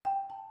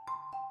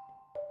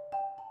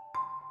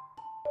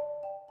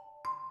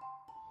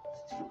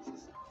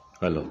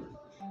Hello,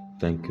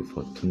 thank you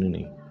for tuning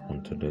in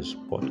on today's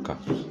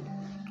podcast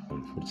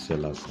on Food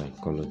Seller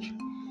Psychology.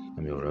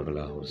 I'm your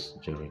regular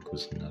host, Jerry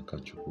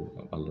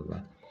Kusinakachuku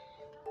Alaba.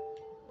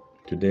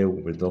 Today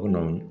we'll be talking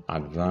on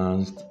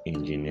advanced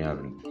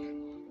engineering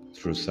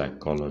through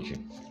psychology,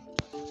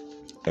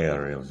 a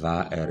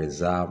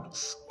reserved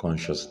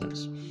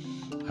consciousness.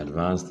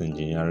 Advanced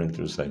engineering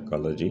through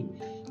psychology,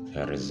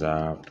 a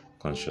reserved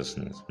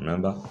consciousness.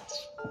 Remember,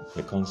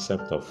 the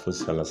concept of food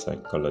seller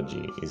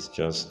psychology is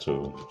just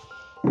to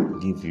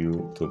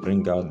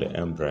bring out the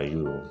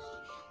embryo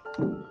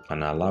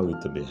and allow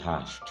it to be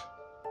hatched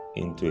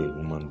into a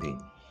human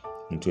being,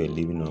 into a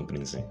living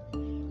organism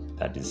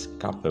that is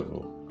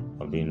capable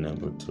of being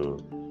able to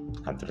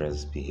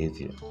address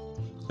behavior.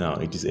 Now,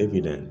 it is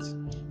evident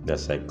that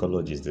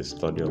psychology is the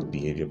study of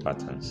behavior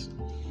patterns,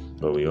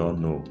 but we all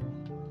know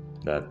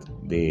that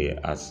they,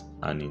 as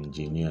an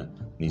engineer,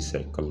 need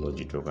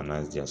psychology to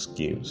organize their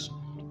skills.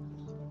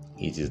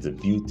 It is the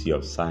beauty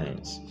of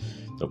science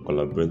to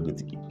collaborate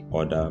with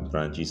other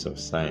branches of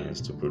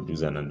science to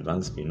produce an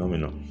advanced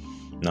phenomenon.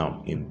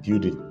 Now, in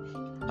building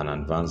an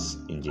advanced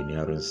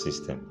engineering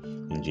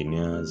system,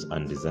 engineers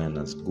and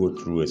designers go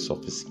through a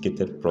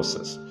sophisticated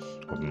process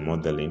of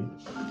modeling,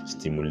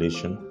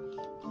 stimulation,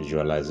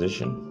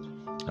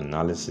 visualization,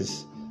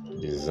 analysis,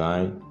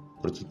 design,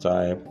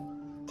 prototype,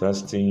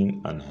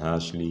 testing, and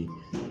harshly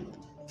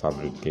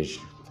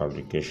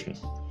fabrication.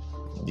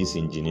 This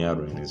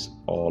engineering is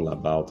all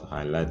about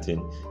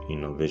highlighting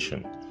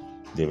innovation,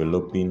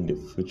 developing the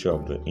future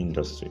of the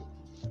industry.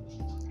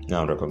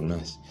 Now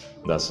recognize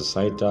that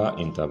societal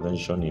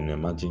intervention in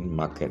emerging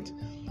market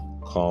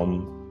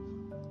comes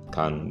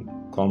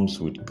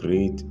with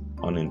great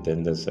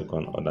unintended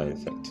second-order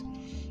effect,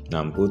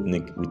 now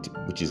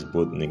which is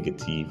both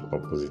negative or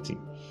positive.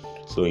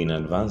 So in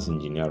advanced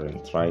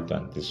engineering, try to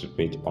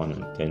anticipate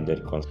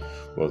unintended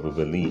consequences, but we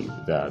believe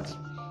that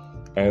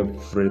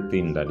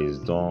everything that is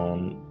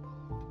done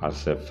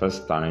as a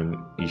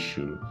first-time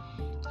issue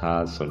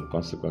has some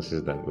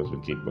consequences that goes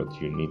with it, but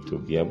you need to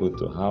be able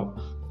to have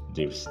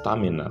the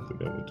stamina to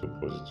be able to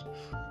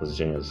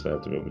position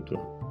yourself to be able to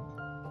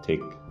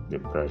take the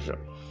pressure.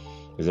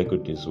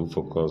 Executives who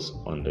focus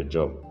on the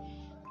job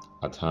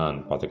at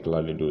hand,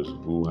 particularly those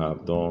who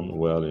have done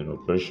well in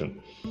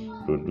operation,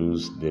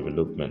 produce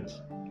development.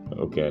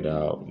 Okay,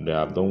 they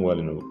have done well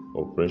in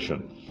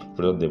operation.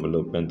 Product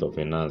development of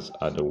finance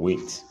are the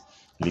weight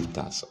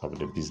lifters of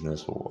the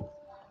business world.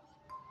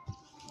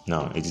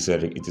 Now, it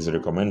is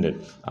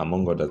recommended,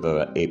 among others,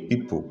 that a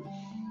people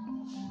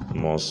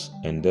must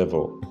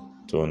endeavor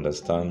to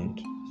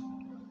understand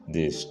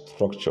the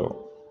structure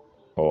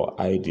or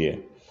idea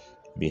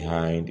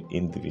behind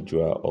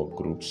individual or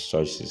group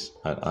choices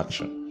and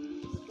action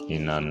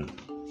in an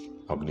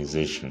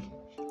organization.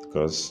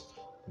 Because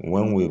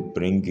when we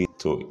bring it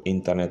to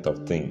Internet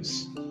of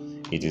Things,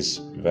 it is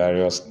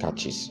various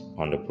catches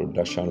on the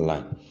production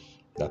line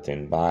that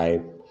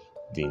imbibe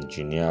the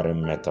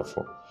engineering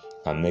metaphor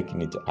and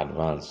making it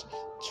advance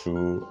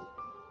through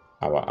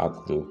our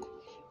outlook,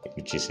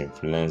 which is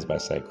influenced by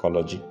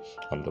psychology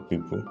on the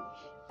people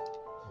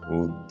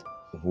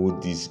who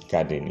this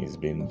garden is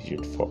being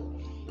built for.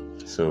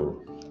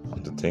 So I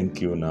want to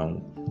thank you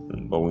now,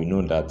 but we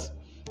know that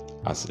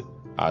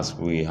as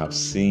we have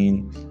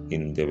seen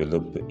in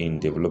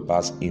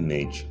developers'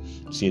 image,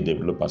 see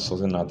developers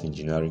sorting out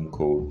engineering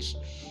codes,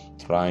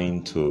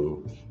 trying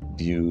to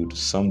build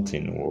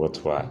something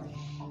worthwhile.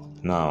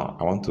 Now,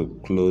 I want to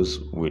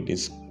close with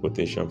this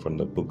quotation from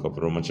the book of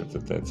Romans chapter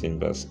 13,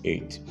 verse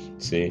 8.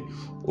 Say,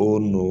 owe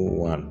no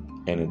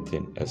one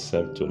anything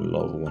except to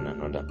love one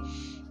another,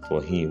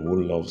 for he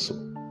who loves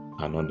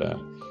another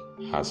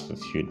has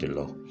fulfilled the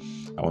law.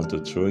 I want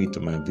to throw it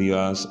to my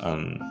viewers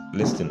and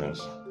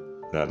listeners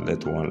that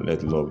let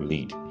love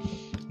lead.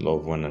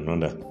 Love one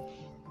another.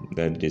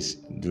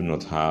 Do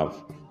not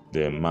have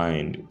the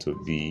mind to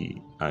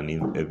be a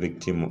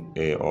victim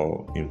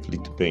or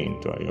inflict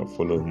pain to your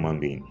fellow human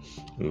being.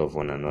 Love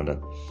one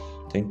another.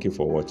 Thank you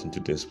for watching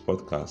today's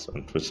podcast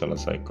on Food Seller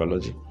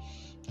Psychology,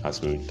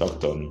 as we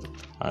talked on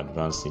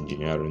advanced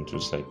engineering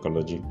through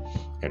psychology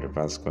and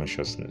advanced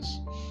consciousness.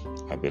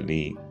 I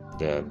believe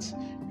that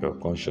your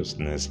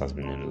consciousness has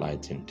been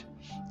enlightened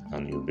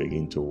and you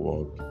begin to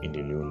walk in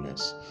the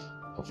newness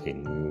of a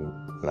new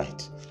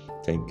light.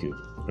 Thank you.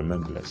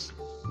 Remember blessed.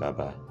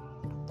 Bye-bye.